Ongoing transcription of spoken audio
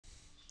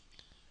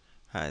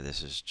Hi,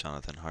 this is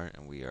Jonathan Hart,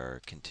 and we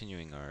are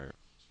continuing our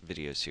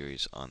video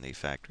series on the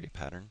factory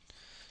pattern.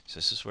 So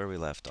this is where we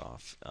left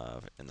off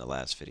in the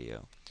last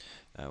video.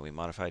 We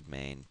modified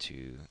main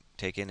to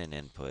take in an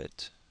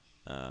input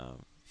uh,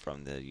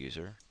 from the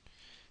user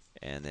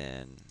and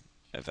then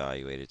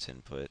evaluate its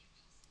input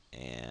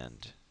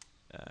and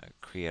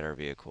create our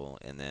vehicle,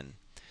 and then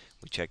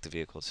we check the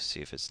vehicle to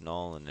see if it's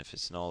null, and if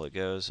it's null it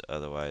goes,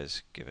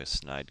 otherwise give a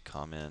snide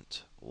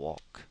comment,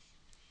 walk.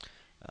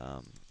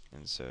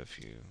 And so if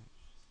you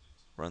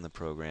run the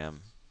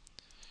program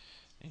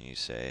and you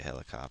say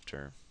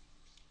helicopter,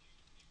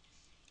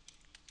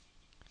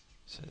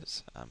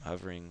 says I'm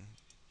hovering,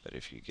 but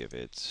if you give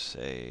it,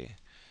 say,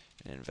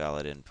 an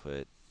invalid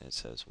input, it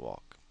says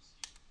walk.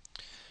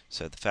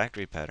 So the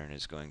factory pattern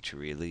is going to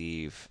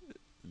relieve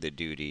the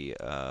duty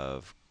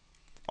of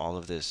all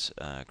of this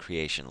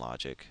creation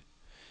logic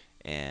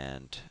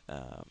and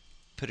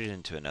put it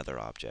into another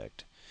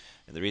object.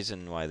 And the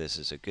reason why this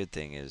is a good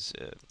thing is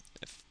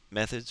if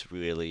methods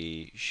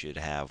really should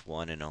have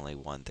one and only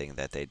one thing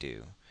that they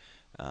do.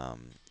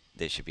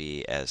 They should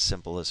be as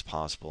simple as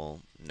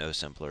possible, no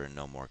simpler and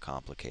no more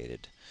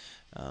complicated.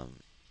 Um,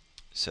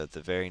 so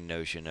the very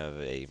notion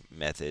of a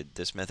method,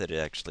 this method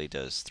actually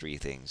does three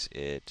things.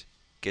 It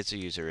gets a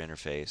user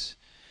interface,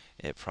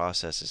 it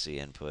processes the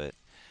input,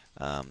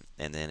 and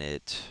then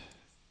it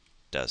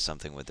does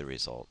something with the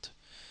result.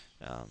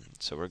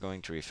 So we're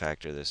going to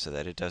refactor this so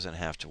that it doesn't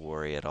have to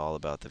worry at all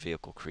about the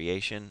vehicle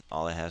creation.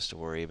 All it has to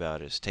worry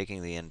about is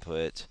taking the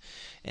input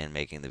and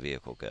making the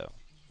vehicle go.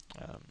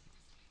 Um,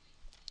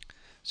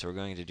 So we're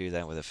going to do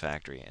that with a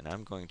factory, and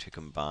I'm going to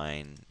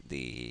combine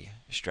the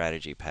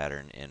strategy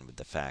pattern in with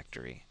the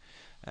factory.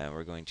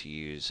 We're going to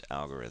use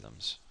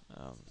algorithms.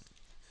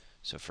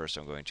 So first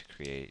I'm going to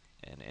create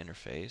an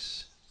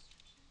interface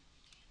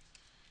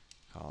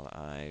called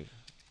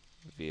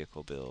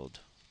iVehicle build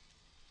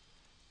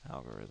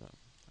algorithm,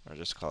 or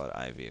just call it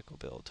iVehicle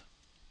build.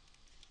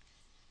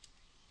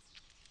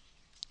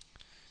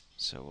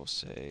 So we'll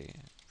say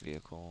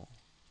vehicle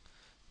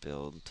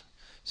build.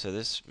 So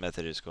this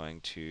method is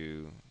going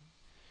to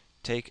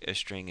take a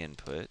string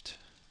input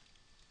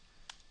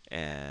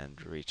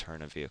and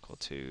return a vehicle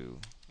to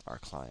our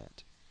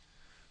client.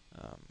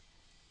 Um,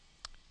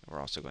 we're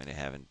also going to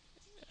have an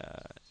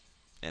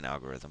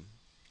algorithm.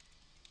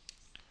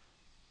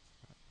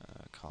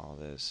 Call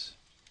this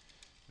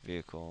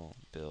vehicle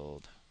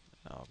build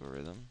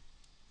algorithm.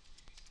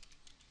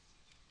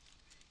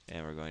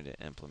 And we're going to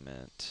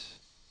implement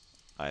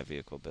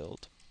iVehicle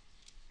build.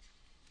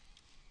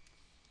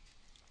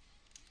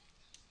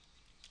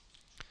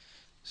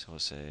 So we'll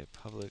say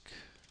public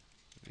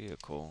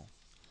vehicle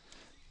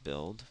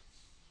build.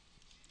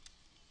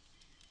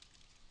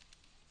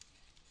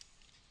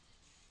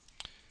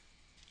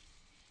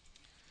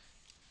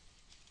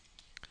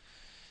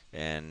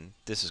 And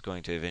this is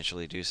going to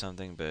eventually do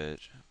something, but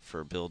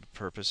for build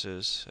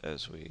purposes,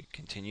 as we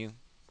continue,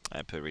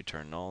 I put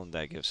return null, and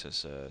that gives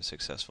us a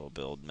successful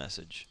build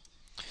message.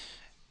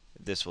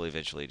 This will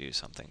eventually do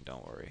something,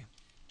 don't worry.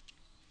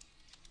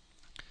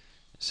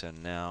 So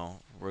now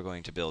we're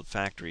going to build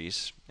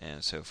factories,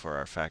 and so for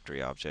our factory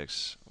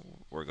objects,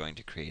 we're going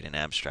to create an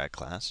abstract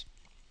class,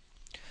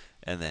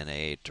 and then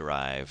a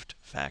derived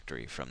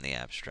factory from the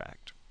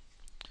abstract.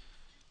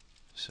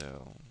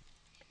 So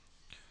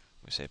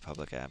we say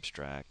public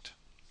abstract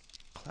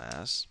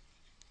class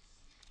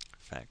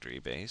factory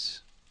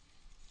base,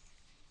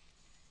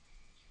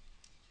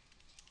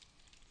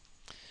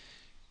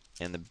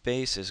 and the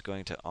base is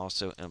going to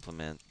also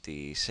implement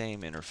the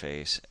same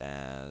interface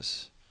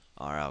as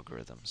our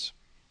algorithms.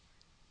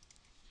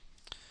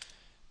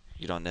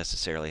 You don't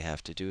necessarily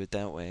have to do it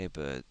that way,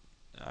 but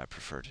I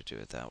prefer to do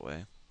it that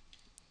way.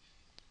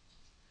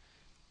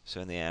 So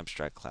in the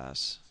abstract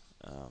class,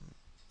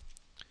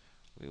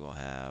 we will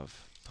have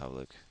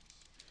public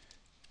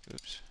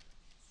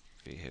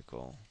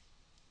vehicle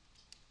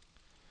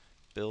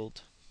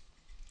build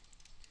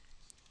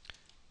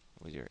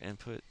with your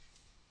input.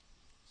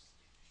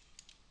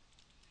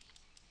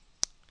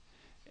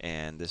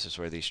 And this is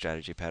where the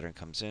strategy pattern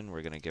comes in.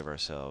 We're going to give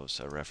ourselves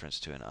a reference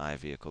to an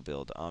iVehicle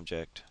build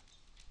object.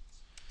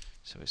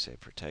 So we say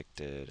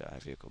protected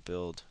iVehicle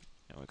build,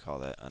 and we call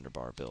that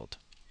underbar build.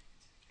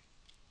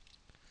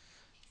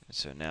 And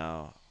so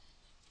now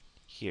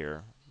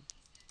here,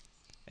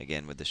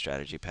 again with the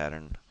strategy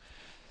pattern,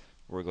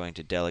 we're going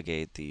to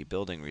delegate the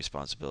building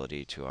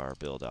responsibility to our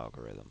build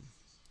algorithm.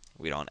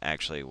 We don't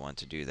actually want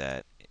to do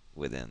that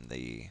within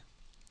the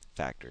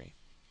factory.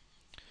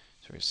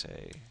 So we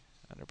say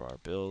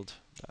underbar build,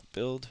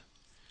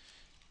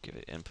 give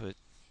it input,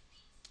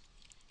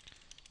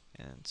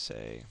 and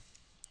say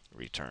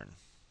return.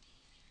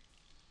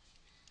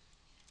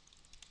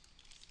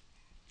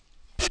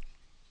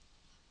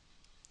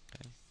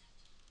 Okay.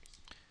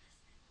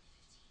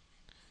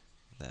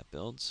 That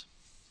builds.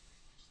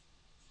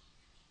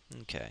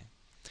 Okay.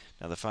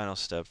 Now the final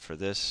step for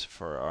this,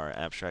 for our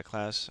abstract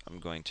class, I'm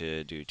going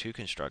to do two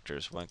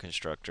constructors. One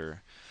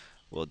constructor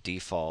will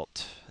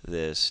default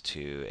this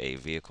to a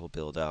vehicle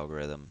build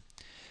algorithm.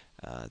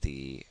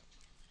 The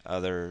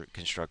Other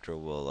constructor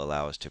will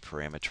allow us to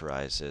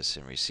parameterize this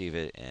and receive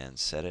it and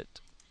set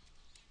it.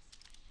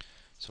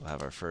 So we'll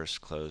have our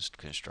first closed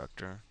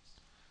constructor.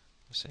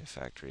 We'll say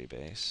factory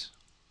base.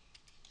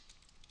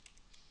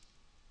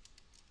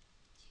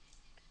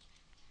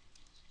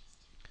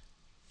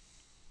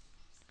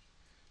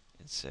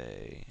 And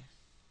say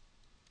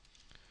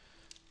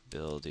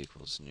build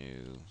equals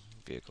new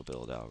vehicle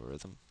build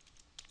algorithm.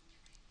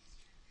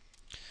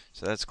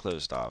 So that's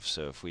closed off.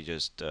 So if we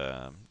just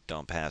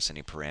don't pass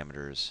any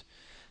parameters,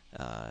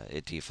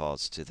 it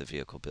defaults to the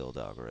vehicle build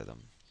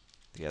algorithm.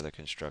 The other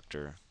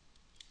constructor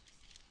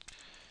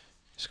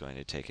is going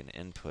to take an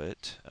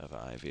input of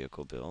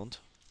iVehicle build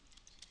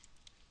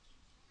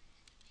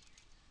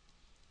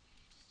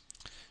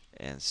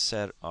and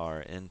set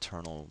our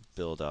internal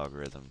build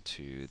algorithm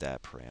to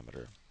that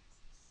parameter.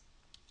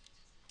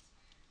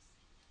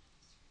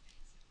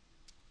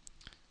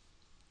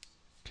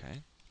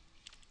 Okay.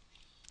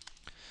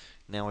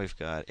 Now we've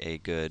got a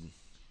good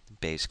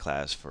base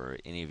class for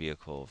any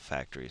vehicle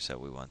factories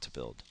that we want to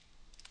build.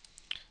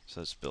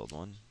 So let's build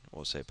one.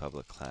 We'll say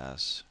public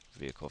class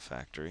vehicle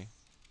factory.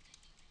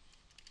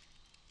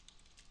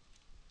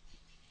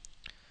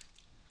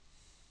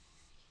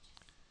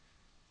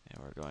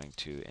 And we're going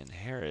to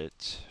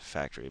inherit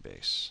factory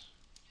base.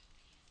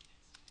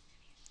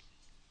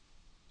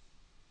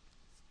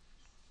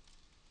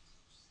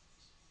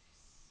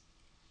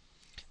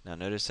 Now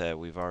notice that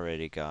we've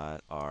already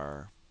got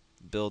our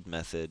build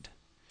method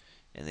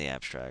in the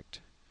abstract.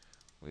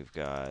 We've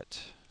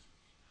got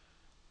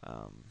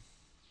a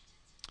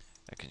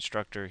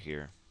constructor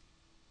here.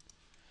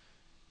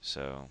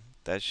 So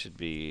that should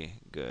be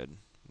good.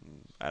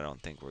 I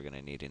don't think we're going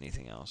to need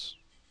anything else.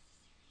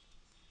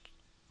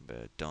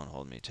 But don't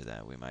hold me to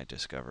that. We might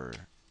discover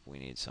we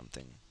need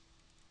something.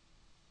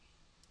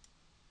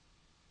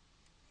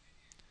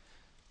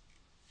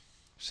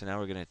 So now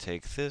we're going to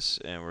take this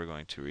and we're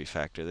going to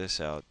refactor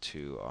this out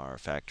to our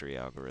factory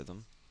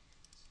algorithm.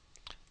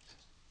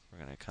 We're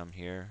going to come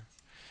here,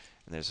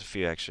 and there's a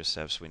few extra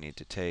steps we need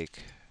to take.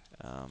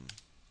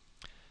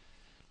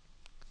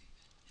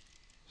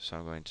 So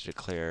I'm going to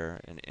declare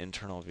an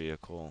internal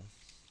vehicle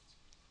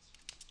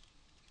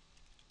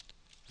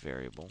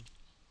variable.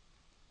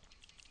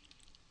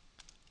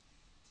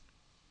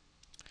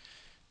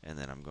 And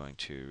then I'm going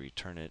to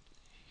return it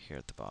here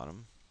at the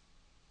bottom.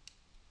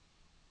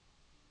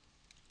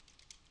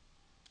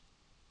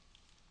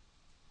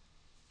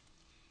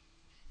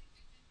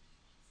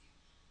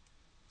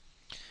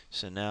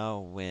 So now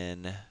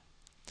when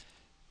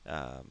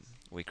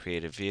we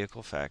create a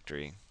vehicle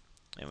factory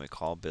and we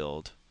call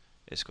build,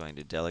 it's going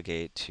to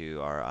delegate to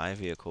our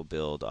iVehicle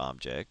build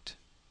object.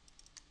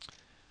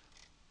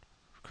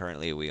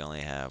 Currently we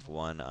only have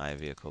one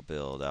iVehicle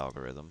build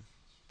algorithm.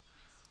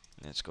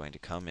 And it's going to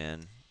come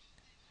in,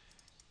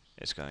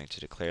 it's going to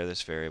declare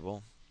this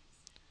variable,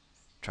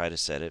 try to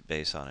set it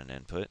based on an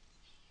input.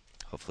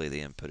 Hopefully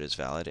the input is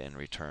valid, and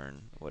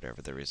return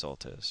whatever the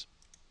result is.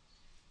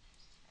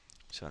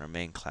 So in our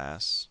main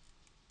class,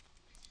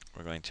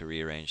 we're going to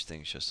rearrange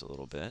things just a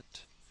little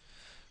bit.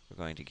 We're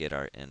going to get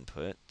our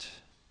input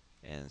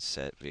and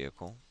set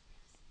vehicle.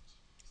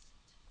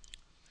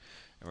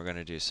 And we're going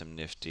to do some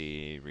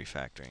nifty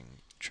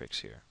refactoring tricks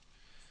here.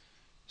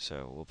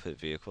 So we'll put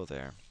vehicle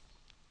there.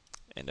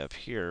 And up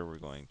here, we're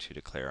going to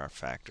declare our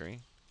factory.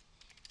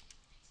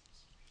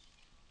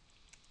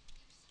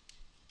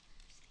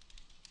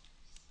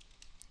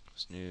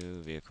 It's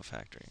new vehicle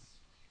factory.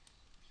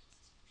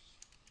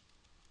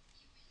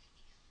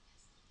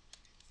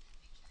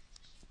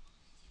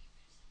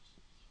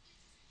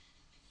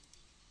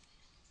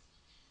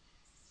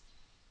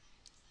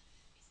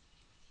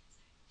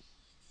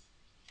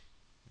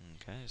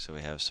 Okay, so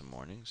we have some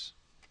warnings.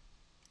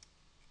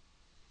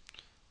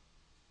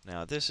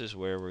 Now this is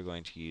where we're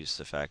going to use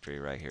the factory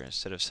right here.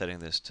 Instead of setting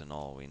this to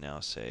null, we now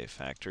say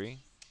factory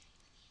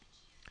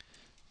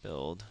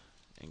build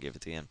and give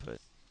it the input.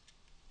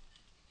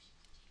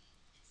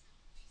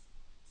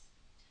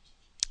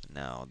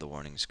 Now the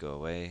warnings go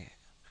away.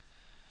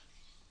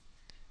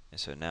 And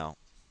so now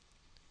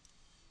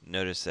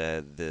notice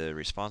that the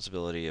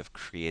responsibility of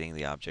creating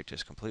the object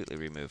is completely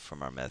removed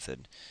from our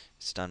method.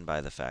 It's done by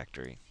the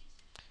factory.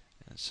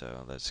 And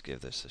so let's give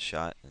this a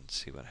shot and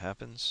see what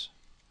happens.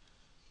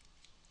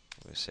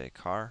 We say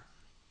car.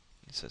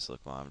 It says, look,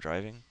 while I'm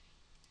driving.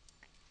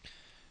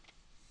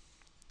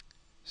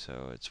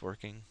 So it's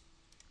working.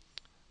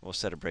 We'll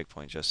set a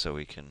breakpoint just so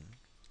we can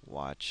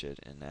watch it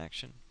in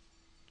action.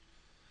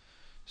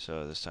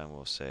 So this time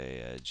we'll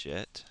say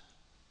jet.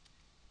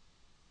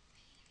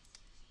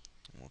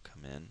 And we'll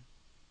come in.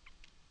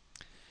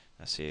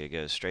 Now see, it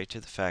goes straight to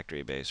the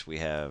factory base. We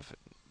have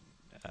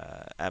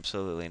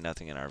absolutely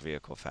nothing in our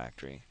vehicle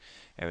factory.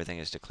 Everything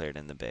is declared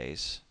in the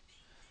base.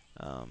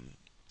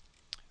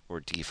 We're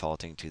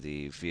defaulting to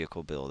the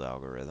vehicle build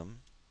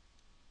algorithm.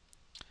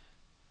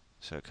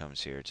 So it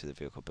comes here to the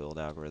vehicle build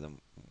algorithm.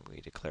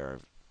 We declare our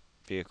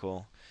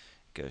vehicle,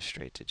 goes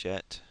straight to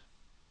jet,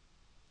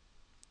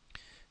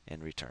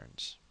 and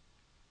returns.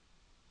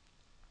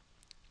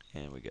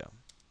 And we go.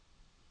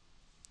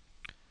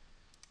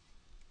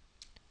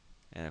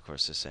 And of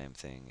course the same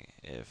thing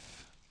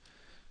if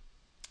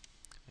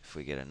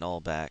we get a null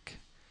back,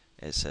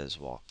 it says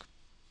walk.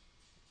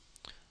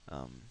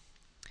 Um,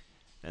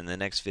 in the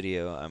next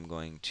video, I'm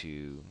going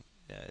to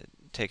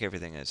take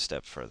everything a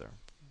step further.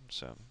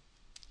 So,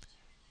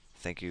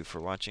 thank you for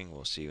watching.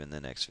 We'll see you in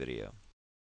the next video.